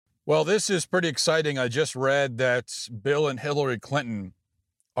Well, this is pretty exciting. I just read that Bill and Hillary Clinton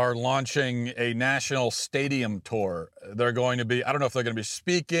are launching a national stadium tour. They're going to be, I don't know if they're going to be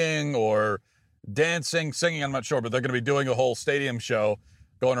speaking or dancing, singing, I'm not sure, but they're going to be doing a whole stadium show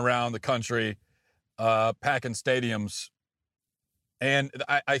going around the country, packing stadiums. And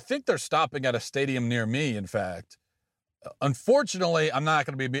I think they're stopping at a stadium near me, in fact. Unfortunately, I'm not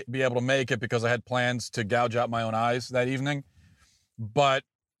going to be able to make it because I had plans to gouge out my own eyes that evening. But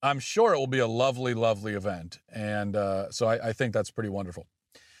I'm sure it will be a lovely, lovely event. And so I think that's pretty wonderful.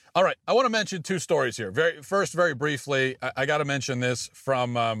 All right. I want to mention two stories here. Very briefly, I got to mention this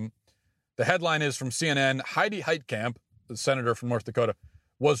from the headline is from CNN. Heidi Heitkamp, the senator from North Dakota,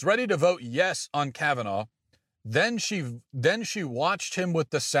 was ready to vote yes on Kavanaugh. Then she watched him with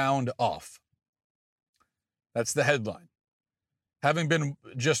the sound off. That's the headline. Having been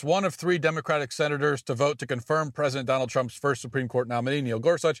just one of three Democratic senators to vote to confirm President Donald Trump's first Supreme Court nominee, Neil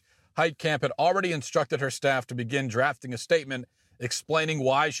Gorsuch, Heitkamp had already instructed her staff to begin drafting a statement explaining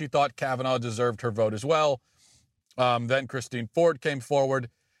why she thought Kavanaugh deserved her vote as well. Then Christine Ford came forward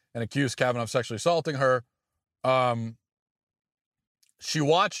and accused Kavanaugh of sexually assaulting her. She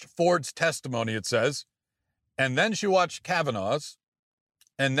watched Ford's testimony, it says, and then she watched Kavanaugh's,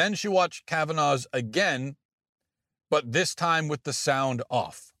 and then she watched Kavanaugh's again, but this time with the sound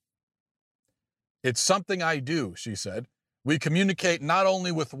off. It's something I do, she said. We communicate not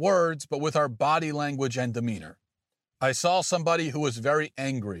only with words, but with our body language and demeanor. I saw somebody who was very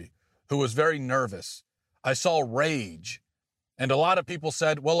angry, who was very nervous. I saw rage. And a lot of people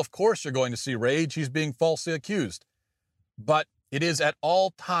said, well, of course you're going to see rage. He's being falsely accused. But it is at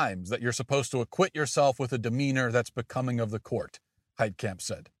all times that you're supposed to acquit yourself with a demeanor that's becoming of the court, Heitkamp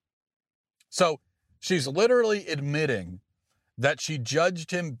said. So she's literally admitting that she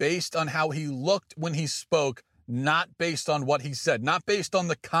judged him based on how he looked when he spoke, not based on what he said, not based on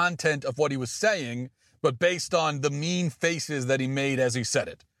the content of what he was saying, but based on the mean faces that he made as he said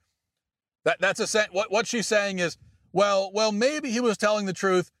it. What she's saying is, well, maybe he was telling the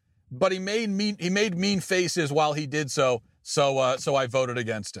truth, but he made mean faces while he did so. So I voted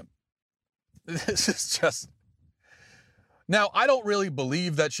against him. This is just. Now, I don't really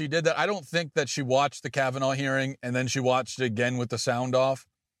believe that she did that. I don't think that she watched the Kavanaugh hearing and then she watched it again with the sound off,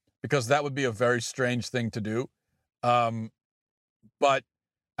 because that would be a very strange thing to do. But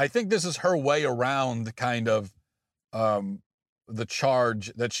I think this is her way around kind of the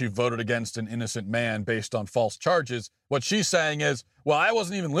charge that she voted against an innocent man based on false charges. What she's saying is, well, I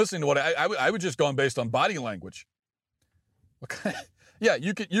wasn't even listening to what I was just going based on body language. Okay. Yeah,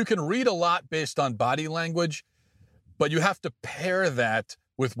 you can read a lot based on body language, but you have to pair that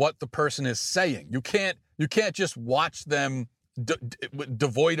with what the person is saying. You can't just watch them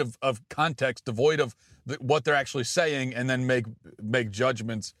devoid of context, devoid of what they're actually saying, and then make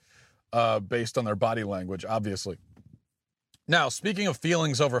judgments based on their body language, obviously. Now, speaking of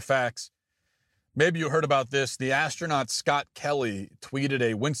feelings over facts, maybe you heard about this. The astronaut Scott Kelly tweeted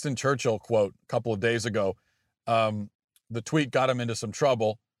a Winston Churchill quote a couple of days ago. The tweet got him into some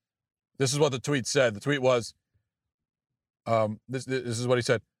trouble. This is what the tweet said. The tweet was, this is what he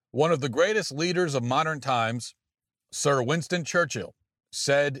said. One of the greatest leaders of modern times, Sir Winston Churchill,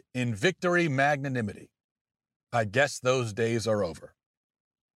 said in victory magnanimity, I guess those days are over.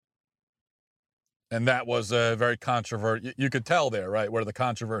 And that was a very controversial. You could tell there, right, where the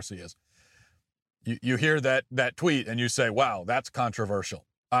controversy is. You hear that tweet and you say, wow, that's controversial.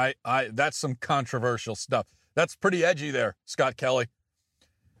 That's some controversial stuff. That's pretty edgy there, Scott Kelly.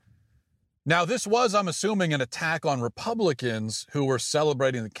 Now, this was, I'm assuming, an attack on Republicans who were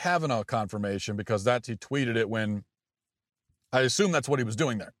celebrating the Kavanaugh confirmation, because he tweeted it when, I assume that's what he was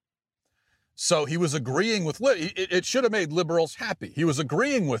doing there. So he was agreeing with, it should have made liberals happy. He was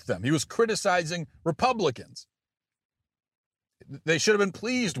agreeing with them. He was criticizing Republicans. They should have been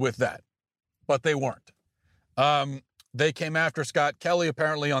pleased with that, but they weren't. They came after Scott Kelly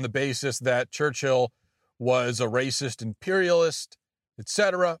apparently on the basis that Churchill was a racist imperialist,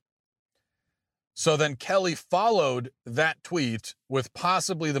 etc. So then Kelly followed that tweet with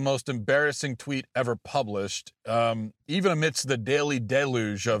possibly the most embarrassing tweet ever published, even amidst the daily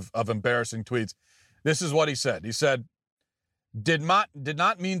deluge of embarrassing tweets. This is what he said. He said, did not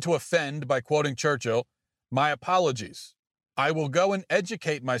mean to offend by quoting Churchill. My apologies. I will go and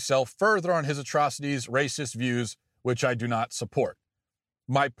educate myself further on his atrocities, racist views, which I do not support.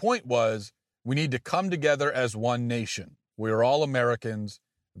 My point was, we need to come together as one nation. We are all Americans.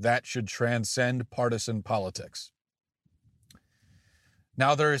 That should transcend partisan politics.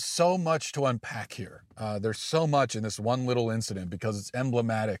 Now, there is so much to unpack here. There's so much in this one little incident because it's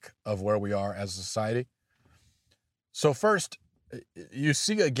emblematic of where we are as a society. So first, you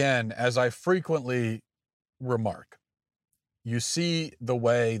see again, as I frequently remark, you see the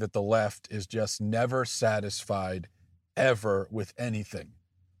way that the left is just never satisfied ever with anything.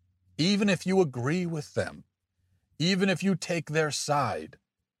 Even if you agree with them, even if you take their side,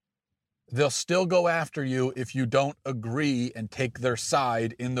 they'll still go after you if you don't agree and take their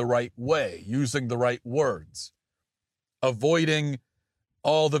side in the right way, using the right words, avoiding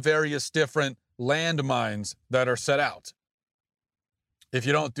all the various different landmines that are set out. If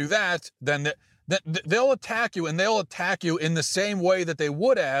you don't do that, then they'll attack you, and they'll attack you in the same way that they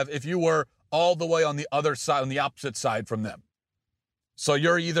would have if you were all the way on the other side, on the opposite side from them. So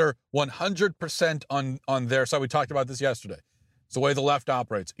you're either 100% on their side. We talked about this yesterday. It's the way the left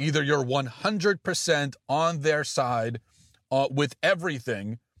operates. Either you're 100% on their side with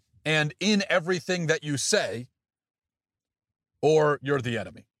everything and in everything that you say, or you're the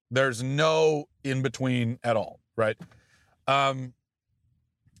enemy. There's no in between at all, right?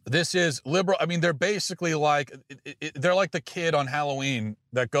 This is liberal. I mean, they're basically like, they're like the kid on Halloween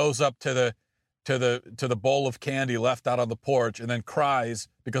that goes up to the bowl of candy left out on the porch and then cries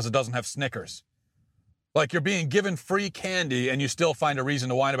because it doesn't have Snickers. Like, you're being given free candy and you still find a reason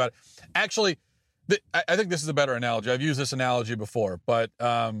to whine about it. Actually, I think this is a better analogy. I've used this analogy before, but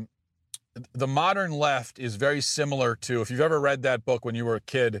the modern left is very similar to, if you've ever read that book when you were a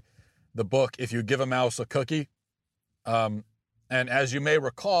kid, the book, If You Give a Mouse a Cookie. And as you may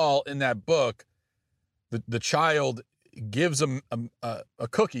recall in that book, the child gives a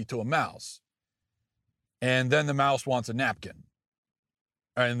cookie to a mouse. And then the mouse wants a napkin.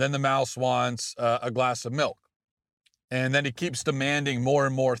 And then the mouse wants a glass of milk. And then he keeps demanding more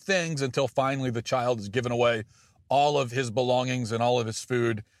and more things until finally the child is given away all of his belongings and all of his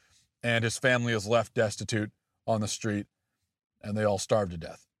food, and his family is left destitute on the street, and they all starve to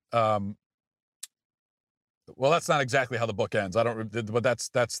death. Well, that's not exactly how the book ends. But that's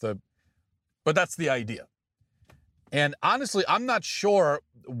the idea. And honestly, I'm not sure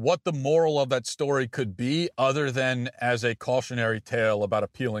what the moral of that story could be other than as a cautionary tale about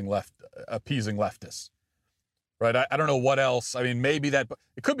appeasing leftists, right? I don't know what else. I mean, maybe it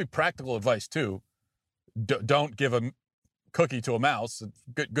could be practical advice too. Don't give a cookie to a mouse.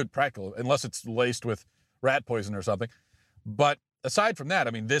 Good practical, unless it's laced with rat poison or something. But aside from that,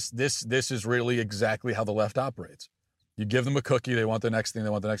 I mean, this is really exactly how the left operates. You give them a cookie, they want the next thing, they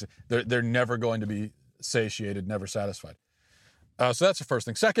want the next thing. They're never going to be satiated, never satisfied. So that's the first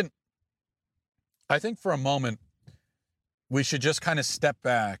thing. Second, I think for a moment, we should just kind of step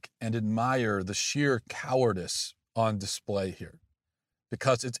back and admire the sheer cowardice on display here,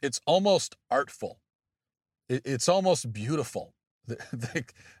 because it's almost artful. It's almost beautiful.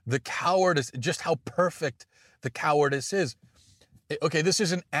 The cowardice, just how perfect the cowardice is. Okay, this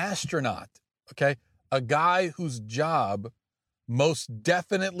is an astronaut, okay? A guy whose job most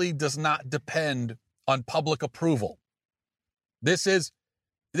definitely does not depend on public approval. This is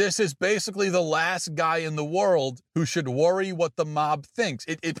basically the last guy in the world who should worry what the mob thinks.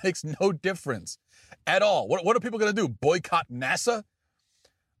 It makes no difference at all. What are people going to do? Boycott NASA?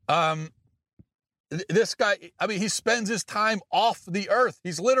 This guy, I mean, he spends his time off the earth.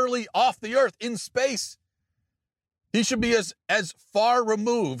 He's literally off the earth in space. He should be as far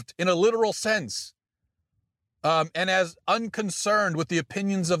removed in a literal sense, and as unconcerned with the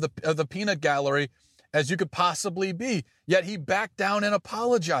opinions of the peanut gallery as you could possibly be. Yet he backed down and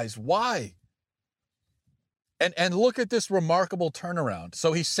apologized. Why? And look at this remarkable turnaround.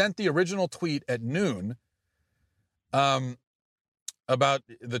 So he sent the original tweet at noon about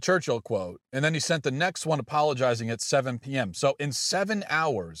the Churchill quote, and then he sent the next one apologizing at 7 p.m. So in 7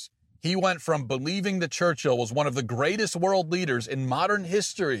 hours, he went from believing that Churchill was one of the greatest world leaders in modern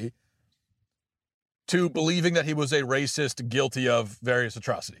history to believing that he was a racist guilty of various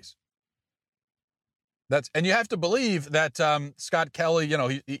atrocities. And you have to believe that Scott Kelly, you know,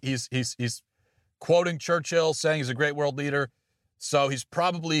 he's quoting Churchill, saying he's a great world leader. So he's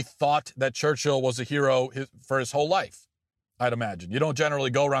probably thought that Churchill was a hero for his whole life, I'd imagine. You don't generally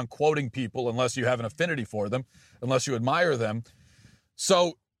go around quoting people unless you have an affinity for them, unless you admire them.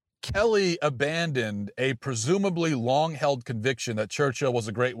 So Kelly abandoned a presumably long-held conviction that Churchill was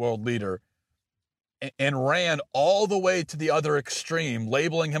a great world leader and ran all the way to the other extreme,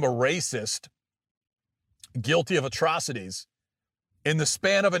 labeling him a racist, guilty of atrocities, in the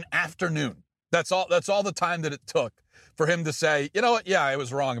span of an afternoon. That's all the time that it took for him to say, you know what, yeah, I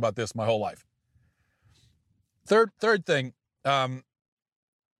was wrong about this my whole life. Third thing, and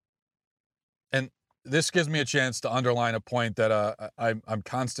this gives me a chance to underline a point that I'm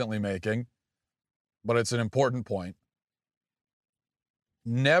constantly making, but it's an important point.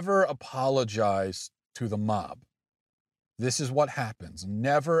 Never apologize to the mob. this is what happens.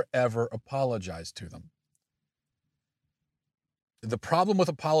 Never, ever apologize to them. The problem with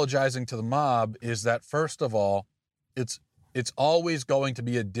apologizing to the mob is that, first of all, it's always going to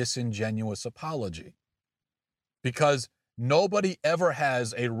be a disingenuous apology, because nobody ever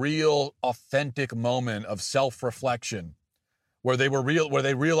has a real, authentic moment of self-reflection where they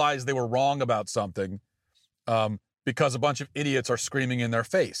realized they were wrong about something because a bunch of idiots are screaming in their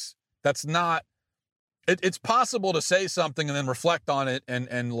face. That's not. It's possible to say something and then reflect on it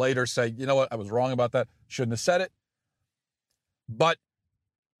and later say, you know what, I was wrong about that. Shouldn't have said it. But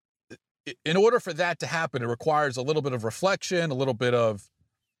in order for that to happen, it requires a little bit of reflection, a little bit of,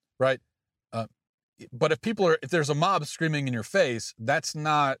 right? But if there's a mob screaming in your face, that's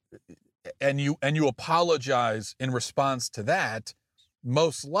not, and you apologize in response to that,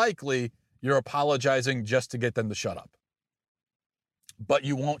 most likely you're apologizing just to get them to shut up. But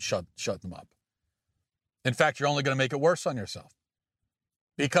you won't shut them up. In fact, you're only going to make it worse on yourself.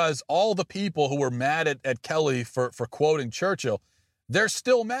 Because all the people who were mad at Kelly for quoting Churchill, they're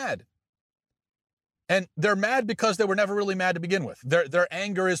still mad. And they're mad because they were never really mad to begin with. Their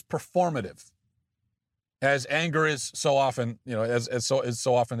anger is performative. As anger is so often, as is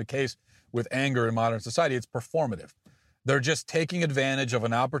so often the case with anger in modern society, it's performative. They're just taking advantage of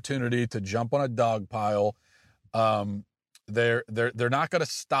an opportunity to jump on a dog pile. They're not going to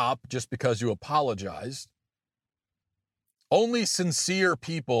stop just because you apologized. Only sincere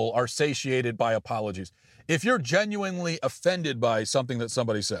people are satiated by apologies. If you're genuinely offended by something that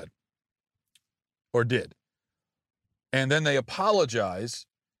somebody said or did, and then they apologize,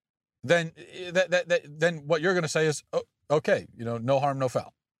 then what you're going to say is, oh, okay, no harm, no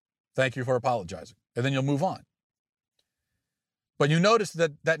foul. Thank you for apologizing. And then you'll move on. But you notice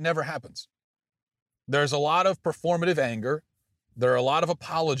that never happens. There's a lot of performative anger. There are a lot of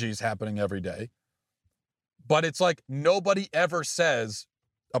apologies happening every day. But it's like nobody ever says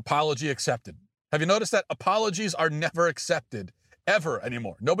apology accepted. Have you noticed that apologies are never accepted ever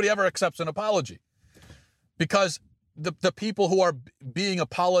anymore? Nobody ever accepts an apology, because the people who are being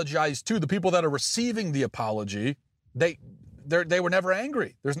apologized to, the people that are receiving the apology, they were never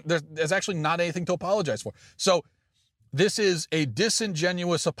angry. There's actually not anything to apologize for. So this is a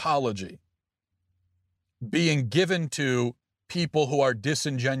disingenuous apology being given to people who are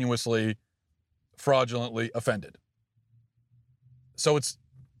disingenuously, fraudulently offended. So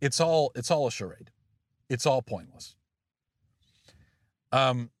it's all a charade. It's all pointless.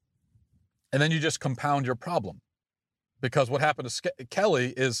 And then you just compound your problem, because what happened to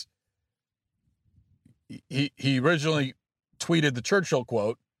Kelly is he originally tweeted the Churchill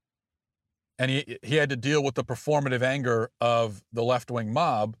quote, and he had to deal with the performative anger of the left-wing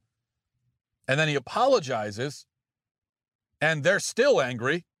mob, and then he apologizes, and they're still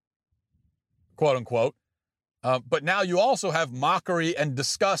angry, quote unquote. But now you also have mockery and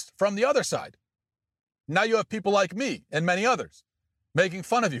disgust from the other side. Now you have people like me and many others making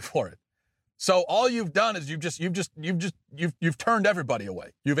fun of you for it. So all you've done is you've turned everybody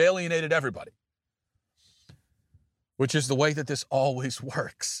away. You've alienated everybody, which is the way that this always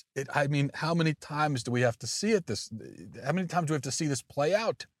works. How many times do we have to see it? How many times do we have to see this play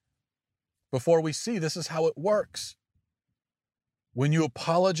out before we see this is how it works? When you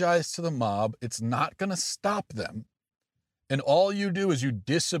apologize to the mob, it's not going to stop them. And all you do is you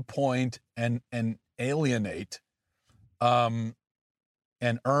disappoint and alienate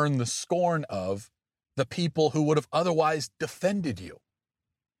and earn the scorn of the people who would have otherwise defended you.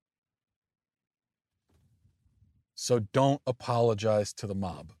 So don't apologize to the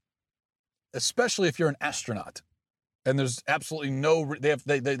mob, especially if you're an astronaut and there's absolutely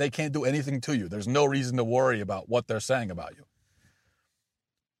they can't do anything to you. There's no reason to worry about what they're saying about you.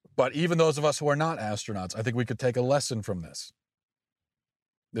 But even those of us who are not astronauts, I think we could take a lesson from this.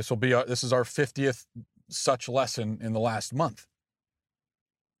 This is our 50th such lesson in the last month.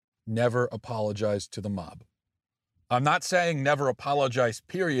 Never apologize to the mob. I'm not saying never apologize,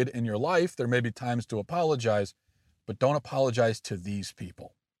 period, in your life. There may be times to apologize, but don't apologize to these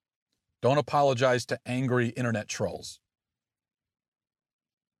people. Don't apologize to angry internet trolls.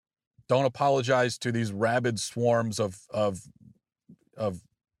 Don't apologize to these rabid swarms of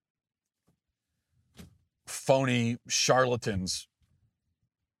phony charlatans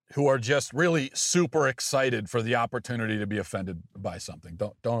who are just really super excited for the opportunity to be offended by something.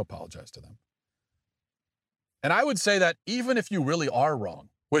 Don't apologize to them. And I would say that even if you really are wrong,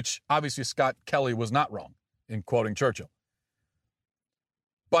 which obviously Scott Kelly was not wrong in quoting Churchill,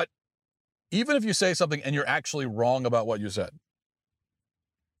 but even if you say something and you're actually wrong about what you said,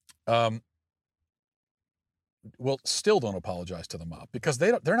 well, still don't apologize to the mob, because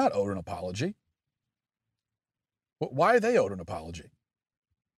they're not owed an apology. Why are they owed an apology?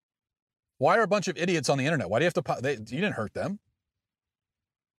 Why are a bunch of idiots on the internet? Why do you have to? You didn't hurt them.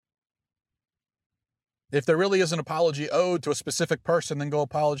 If there really is an apology owed to a specific person, then go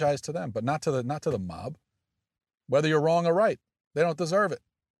apologize to them, but not to the mob. Whether you're wrong or right, they don't deserve it.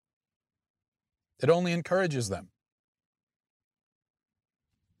 It only encourages them.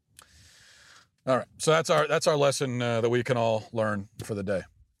 All right, so that's our lesson that we can all learn for the day.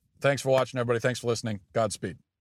 Thanks for watching, everybody. Thanks for listening. Godspeed.